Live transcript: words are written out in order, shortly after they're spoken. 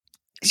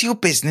Is your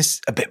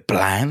business a bit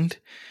bland?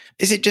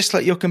 Is it just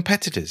like your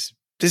competitors?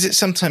 Does it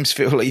sometimes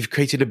feel like you've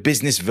created a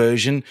business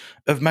version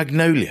of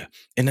Magnolia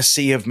in a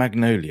sea of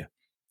Magnolia?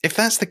 If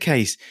that's the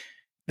case,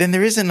 then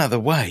there is another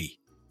way.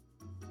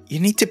 You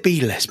need to be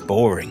less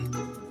boring.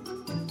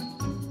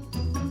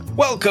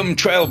 Welcome,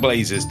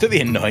 Trailblazers, to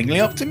the Annoyingly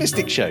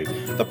Optimistic Show,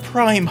 the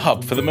prime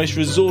hub for the most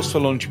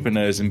resourceful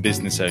entrepreneurs and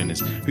business owners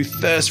who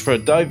thirst for a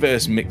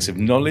diverse mix of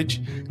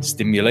knowledge,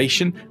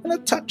 stimulation, and a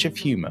touch of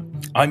humour.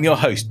 I'm your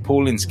host,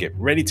 Paul Inskip,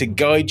 ready to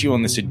guide you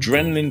on this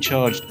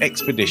adrenaline-charged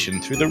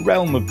expedition through the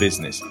realm of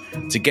business.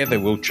 Together,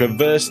 we'll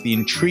traverse the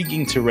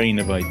intriguing terrain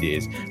of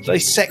ideas,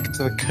 dissect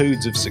the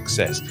codes of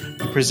success,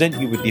 and present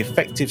you with the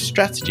effective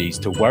strategies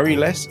to worry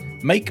less,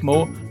 make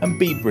more, and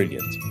be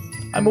brilliant.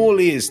 I'm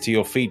all ears to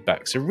your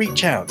feedback, so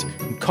reach out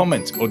and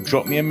comment or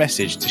drop me a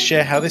message to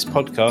share how this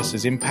podcast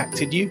has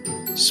impacted you,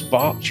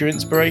 sparked your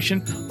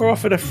inspiration, or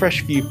offered a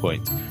fresh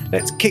viewpoint.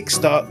 Let's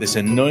kickstart this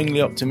annoyingly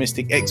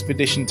optimistic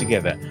expedition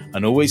together,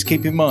 and always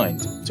keep in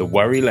mind to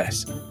worry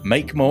less,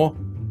 make more,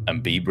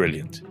 and be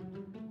brilliant.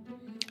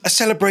 A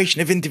celebration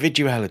of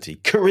individuality,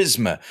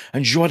 charisma,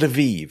 and joie de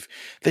vivre.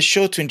 They're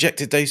sure to inject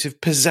a dose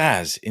of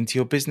pizzazz into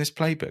your business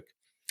playbook.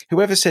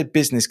 Whoever said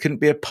business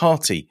couldn't be a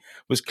party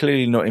was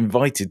clearly not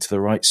invited to the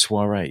right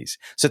soirees.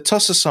 So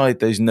toss aside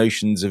those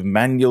notions of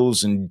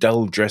manuals and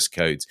dull dress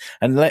codes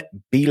and let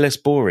Be Less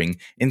Boring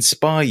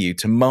inspire you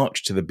to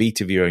march to the beat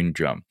of your own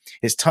drum.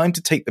 It's time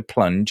to take the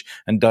plunge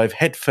and dive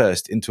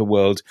headfirst into a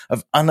world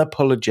of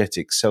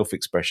unapologetic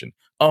self-expression.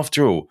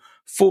 After all,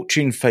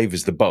 fortune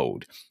favours the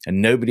bold,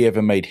 and nobody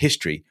ever made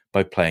history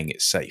by playing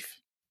it safe.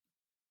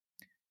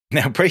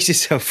 Now, brace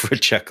yourself for a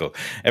chuckle.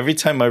 Every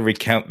time I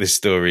recount this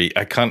story,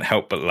 I can't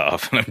help but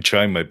laugh, and I'm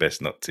trying my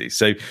best not to.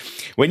 So,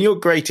 when your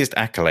greatest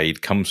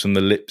accolade comes from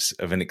the lips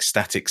of an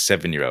ecstatic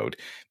 7-year-old,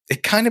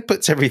 it kind of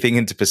puts everything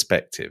into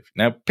perspective.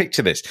 Now,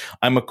 picture this.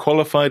 I'm a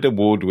qualified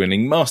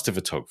award-winning master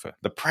photographer,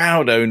 the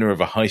proud owner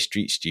of a high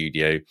street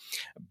studio,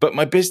 but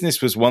my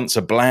business was once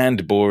a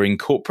bland, boring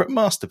corporate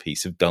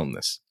masterpiece of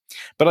dullness.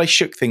 But I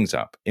shook things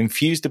up,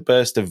 infused a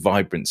burst of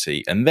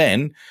vibrancy, and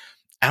then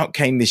out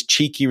came this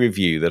cheeky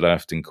review that I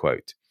often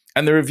quote.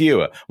 And the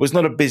reviewer was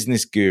not a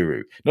business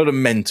guru, not a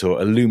mentor,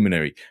 a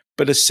luminary,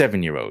 but a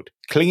 7-year-old,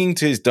 clinging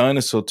to his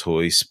dinosaur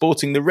toys,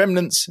 sporting the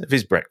remnants of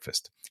his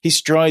breakfast. He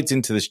strides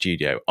into the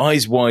studio,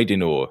 eyes wide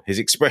in awe, his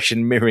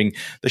expression mirroring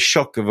the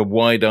shock of a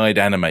wide-eyed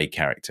anime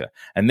character.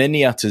 And then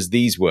he utters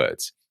these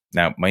words.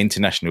 Now, my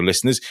international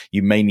listeners,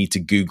 you may need to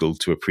Google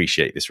to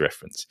appreciate this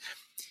reference.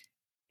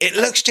 "It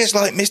looks just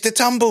like Mr.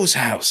 Tumble's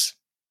house."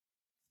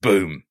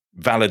 Boom.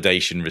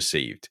 Validation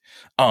received.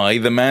 I,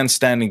 the man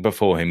standing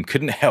before him,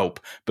 couldn't help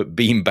but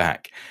beam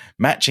back,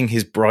 matching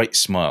his bright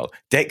smile,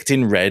 decked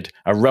in red,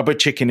 a rubber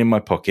chicken in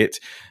my pocket.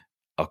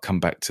 I'll come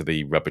back to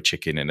the rubber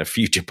chicken in a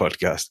future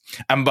podcast.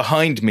 And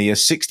behind me, a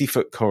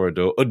 60-foot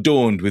corridor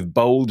adorned with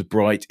bold,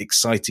 bright,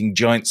 exciting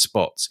giant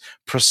spots,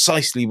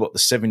 precisely what the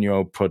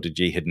 7-year-old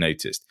prodigy had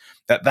noticed.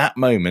 At that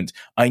moment,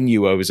 I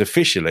knew I was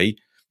officially,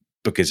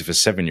 because if a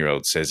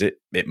 7-year-old says it,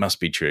 it must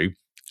be true,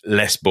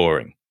 less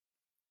boring.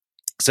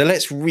 So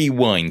let's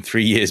rewind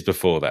 3 years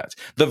before that.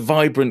 The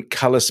vibrant,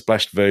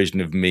 colour-splashed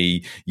version of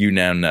me you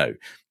now know.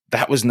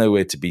 That was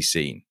nowhere to be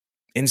seen.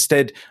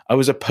 Instead, I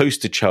was a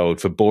poster child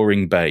for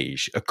boring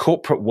beige, a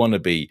corporate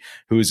wannabe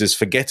who was as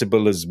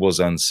forgettable as was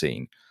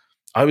unseen.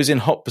 I was in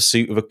hot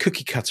pursuit of a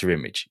cookie-cutter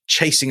image,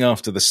 chasing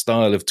after the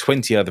style of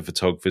 20 other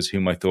photographers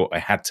whom I thought I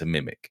had to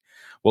mimic,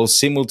 while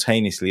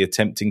simultaneously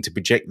attempting to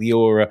project the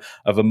aura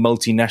of a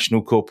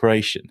multinational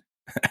corporation.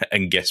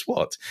 And guess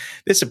what?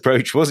 This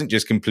approach wasn't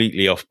just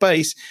completely off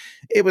base,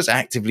 it was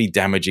actively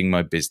damaging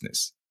my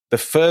business. The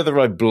further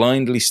I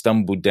blindly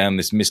stumbled down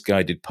this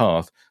misguided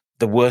path,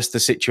 the worse the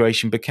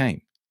situation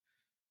became.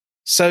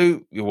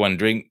 So, you're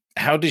wondering,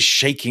 how does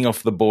shaking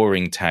off the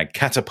boring tag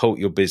catapult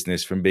your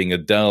business from being a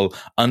dull,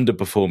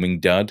 underperforming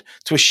dud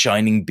to a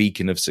shining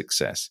beacon of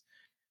success?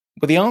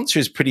 Well, the answer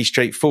is pretty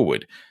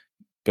straightforward,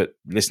 but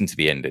listen to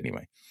the end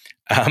anyway.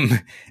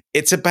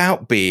 It's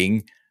about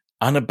being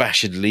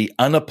unabashedly,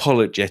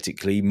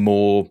 unapologetically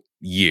more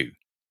you.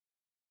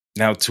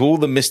 Now, to all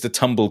the Mr.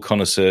 Tumble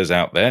connoisseurs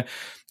out there,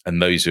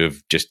 and those who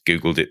have just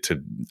Googled it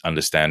to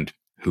understand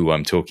who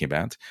I'm talking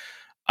about,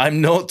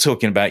 I'm not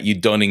talking about you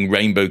donning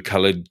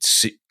rainbow-coloured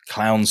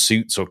clown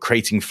suits or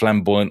creating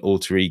flamboyant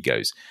alter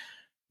egos.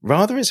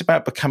 Rather, it's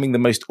about becoming the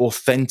most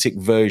authentic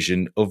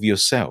version of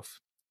yourself.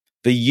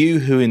 The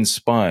you who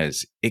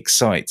inspires,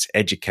 excites,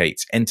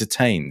 educates,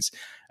 entertains,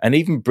 and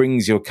even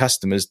brings your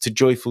customers to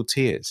joyful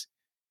tears.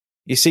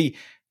 You see,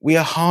 we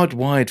are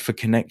hardwired for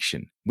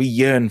connection. We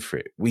yearn for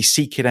it. We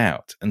seek it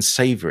out and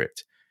savor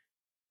it.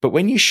 But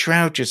when you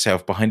shroud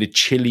yourself behind a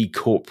chilly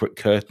corporate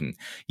curtain,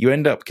 you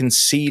end up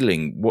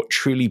concealing what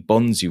truly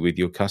bonds you with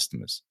your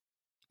customers.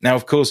 Now,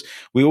 of course,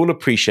 we all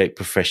appreciate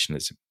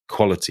professionalism,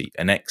 quality,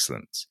 and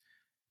excellence.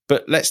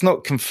 But let's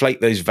not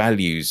conflate those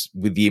values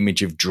with the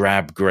image of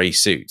drab grey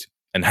suit.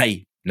 And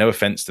hey, no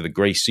offense to the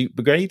grey suit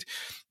brigade,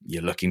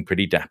 you're looking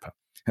pretty dapper.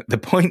 The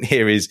point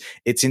here is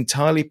it's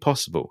entirely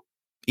possible,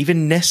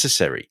 even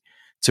necessary,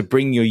 to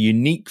bring your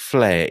unique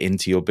flair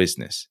into your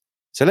business.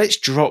 So let's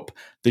drop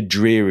the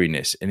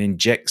dreariness and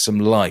inject some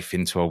life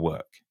into our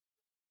work.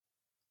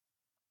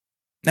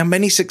 Now,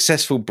 many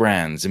successful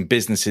brands and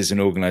businesses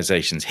and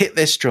organizations hit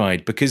their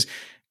stride because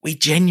we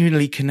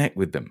genuinely connect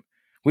with them.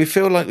 We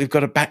feel like we've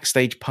got a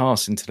backstage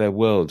pass into their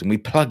world and we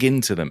plug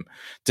into them,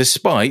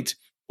 despite,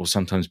 or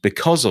sometimes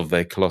because of,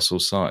 their colossal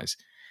size.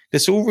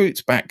 This all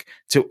roots back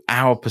to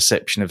our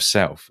perception of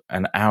self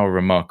and our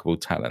remarkable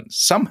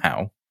talents.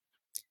 Somehow,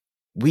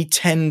 we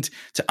tend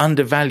to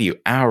undervalue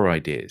our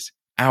ideas,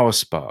 our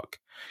spark,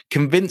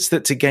 convinced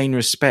that to gain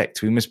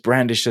respect, we must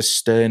brandish a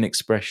stern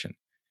expression.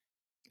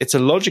 It's a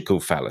logical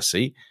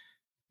fallacy,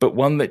 but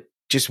one that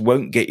just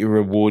won't get you a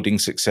rewarding,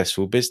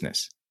 successful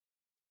business.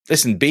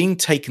 Listen, being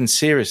taken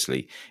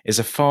seriously is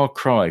a far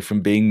cry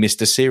from being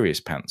Mr. Serious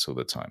Pants all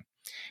the time.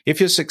 If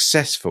you're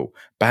successful,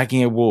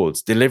 bagging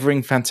awards,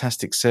 delivering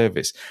fantastic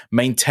service,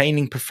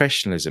 maintaining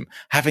professionalism,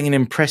 having an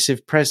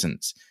impressive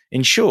presence,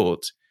 in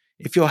short,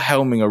 if you're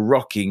helming a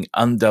rocking,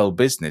 undull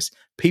business,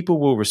 people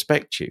will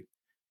respect you.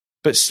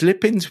 But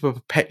slip into a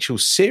perpetual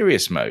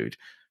serious mode,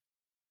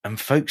 and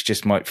folks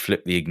just might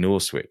flip the ignore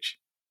switch.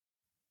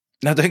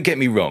 Now, don't get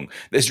me wrong,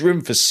 there's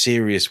room for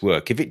serious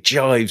work if it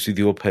jives with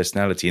your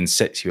personality and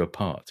sets you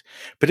apart.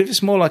 But if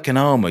it's more like an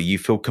armor you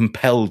feel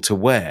compelled to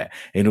wear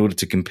in order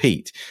to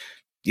compete,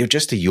 you're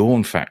just a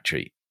yawn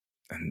factory,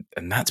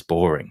 and that's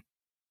boring.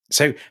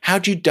 So how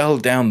do you dull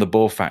down the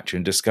bore factor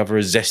and discover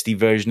a zesty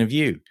version of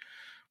you?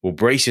 Well,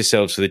 brace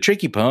yourselves for the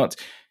tricky part.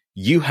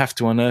 You have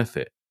to unearth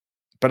it.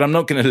 But I'm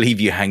not going to leave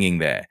you hanging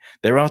there.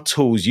 There are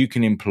tools you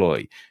can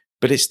employ,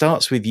 but it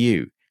starts with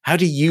you. How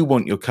do you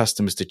want your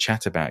customers to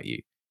chat about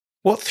you?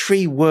 What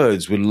 3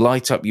 words would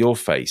light up your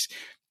face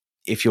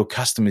if your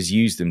customers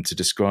use them to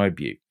describe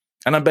you?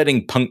 And I'm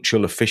betting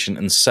punctual, efficient,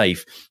 and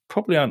safe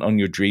probably aren't on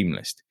your dream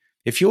list.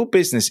 If your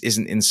business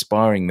isn't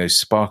inspiring those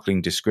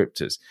sparkling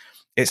descriptors,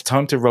 it's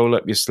time to roll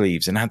up your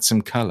sleeves and add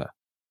some color.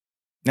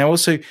 Now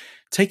also,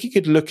 take a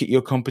good look at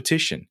your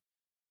competition.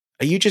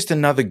 Are you just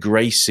another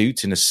grey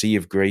suit in a sea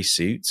of grey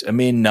suits, a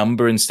mere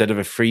number instead of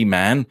a free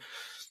man?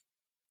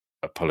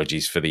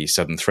 Apologies for the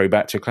sudden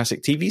throwback to a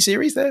classic TV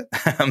series there.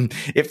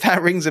 If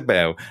that rings a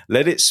bell,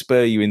 let it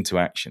spur you into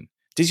action.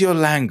 Does your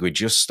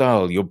language, your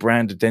style, your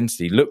brand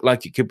identity look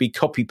like it could be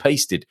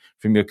copy-pasted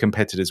from your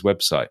competitor's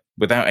website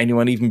without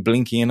anyone even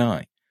blinking an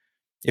eye?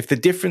 If the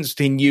difference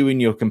between you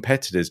and your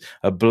competitors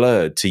are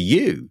blurred to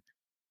you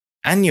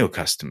and your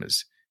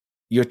customers,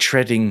 you're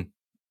treading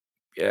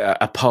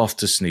a path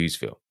to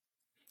Snoozeville.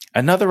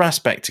 Another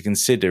aspect to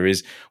consider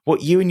is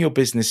what you and your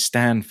business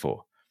stand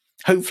for.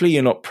 Hopefully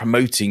you're not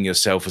promoting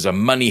yourself as a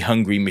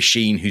money-hungry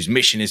machine whose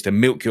mission is to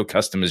milk your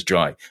customers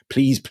dry.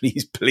 Please,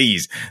 please,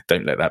 please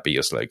don't let that be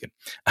your slogan.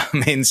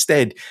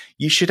 Instead,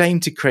 you should aim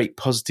to create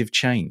positive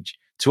change,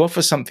 to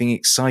offer something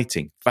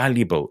exciting,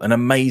 valuable, and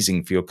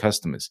amazing for your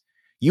customers.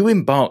 You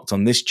embarked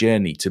on this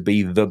journey to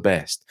be the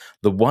best,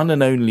 the one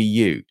and only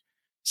you.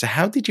 So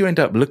how did you end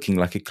up looking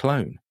like a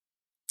clone?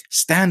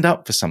 Stand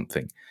up for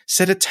something.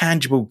 Set a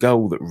tangible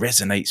goal that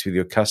resonates with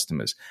your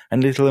customers,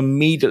 and it'll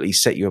immediately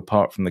set you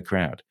apart from the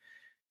crowd.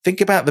 Think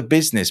about the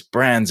business,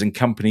 brands, and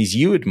companies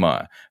you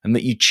admire and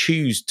that you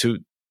choose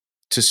to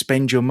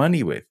spend your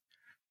money with.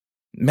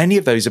 Many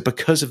of those are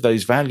because of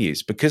those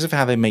values, because of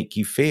how they make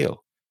you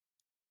feel.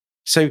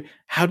 So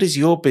how does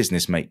your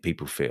business make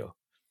people feel?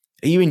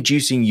 Are you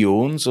inducing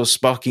yawns or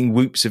sparking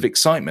whoops of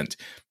excitement?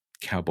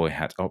 Cowboy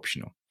hat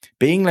optional.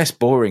 Being less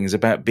boring is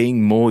about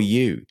being more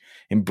you,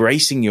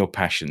 embracing your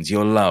passions,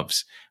 your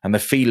loves, and the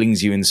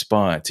feelings you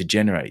inspire to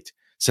generate.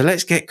 So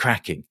let's get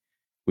cracking.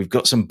 We've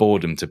got some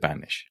boredom to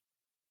banish.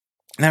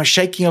 Now,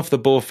 shaking off the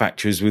bore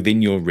factor is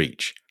within your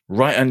reach,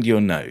 right under your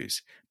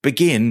nose.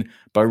 Begin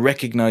by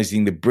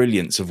recognizing the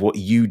brilliance of what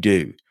you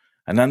do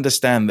and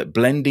understand that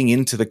blending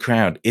into the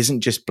crowd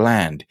isn't just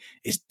bland,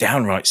 it's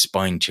downright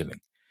spine-chilling.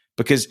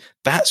 Because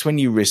that's when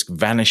you risk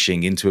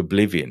vanishing into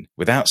oblivion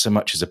without so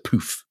much as a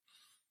poof.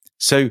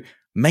 So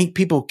make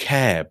people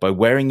care by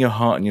wearing your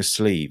heart on your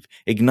sleeve.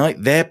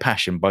 Ignite their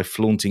passion by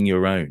flaunting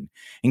your own.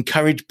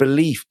 Encourage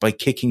belief by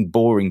kicking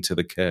boring to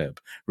the curb.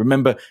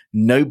 Remember,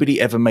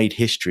 nobody ever made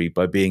history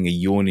by being a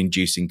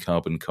yawn-inducing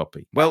carbon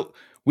copy. Well,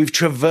 we've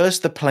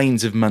traversed the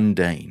plains of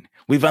mundane.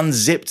 We've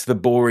unzipped the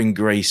boring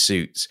grey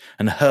suits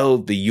and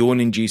hurled the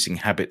yawn-inducing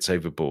habits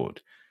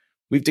overboard.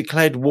 We've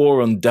declared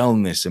war on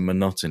dullness and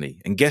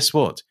monotony. And guess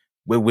what?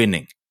 We're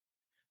winning.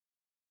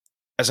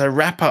 As I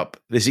wrap up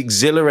this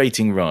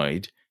exhilarating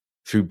ride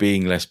through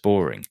being less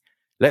boring,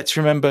 let's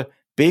remember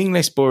being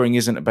less boring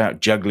isn't about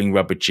juggling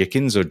rubber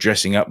chickens or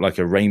dressing up like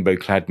a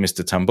rainbow-clad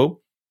Mr.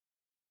 Tumble.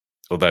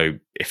 Although,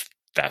 if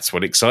that's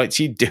what excites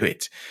you, do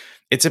it.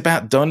 It's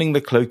about donning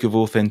the cloak of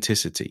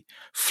authenticity,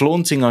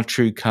 flaunting our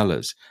true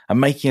colours, and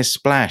making a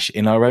splash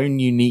in our own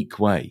unique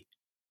way.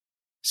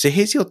 So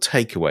here's your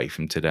takeaway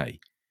from today.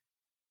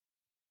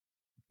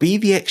 Be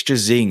the extra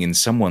zing in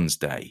someone's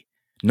day,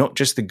 not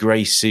just the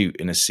grey suit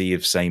in a sea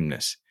of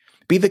sameness.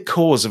 Be the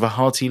cause of a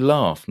hearty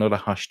laugh, not a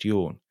hushed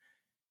yawn.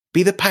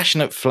 Be the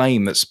passionate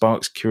flame that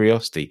sparks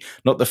curiosity,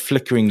 not the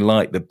flickering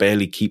light that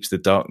barely keeps the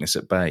darkness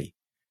at bay.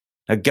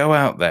 Now go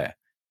out there,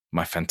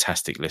 my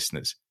fantastic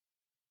listeners,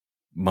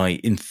 my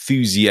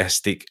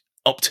enthusiastic,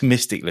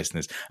 optimistic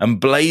listeners, and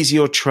blaze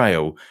your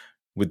trail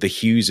with the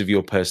hues of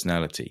your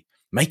personality.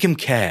 Make them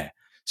care,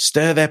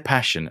 stir their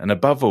passion, and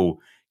above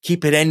all,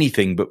 keep it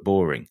anything but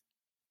boring.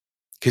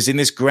 Because in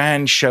this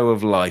grand show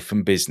of life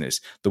and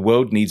business, the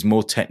world needs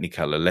more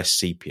Technicolor, less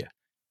sepia.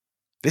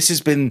 This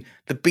has been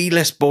the Be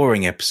Less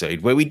Boring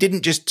episode, where we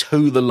didn't just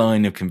toe the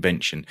line of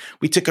convention,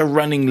 we took a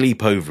running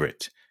leap over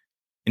it.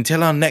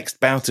 Until our next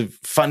bout of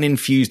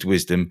fun-infused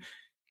wisdom,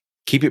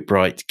 keep it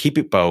bright, keep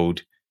it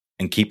bold,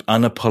 and keep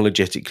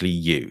unapologetically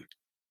you,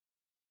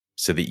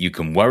 so that you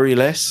can worry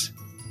less,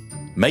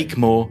 make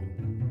more,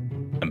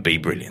 and be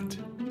brilliant.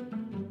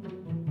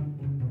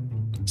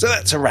 So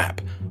that's a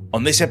wrap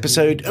on this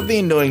episode of the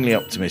Annoyingly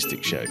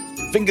Optimistic Show.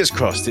 Fingers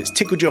crossed it's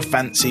tickled your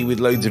fancy with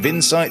loads of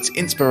insights,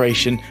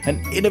 inspiration,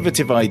 and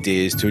innovative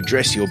ideas to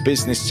address your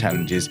business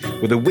challenges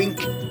with a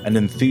wink and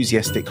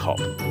enthusiastic hop.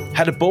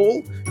 Had a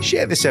ball?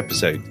 Share this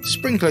episode,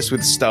 sprinkle us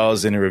with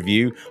stars in a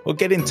review, or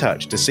get in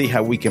touch to see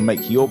how we can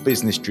make your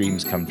business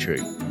dreams come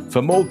true.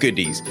 For more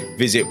goodies,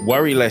 visit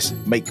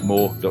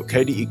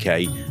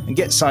worrylessmakemore.co.uk and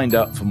get signed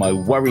up for my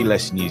Worry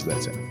Less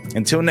newsletter.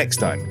 Until next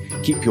time,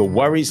 keep your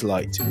worries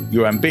light,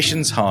 your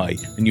ambitions high,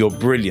 and your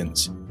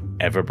brilliance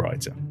ever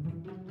brighter.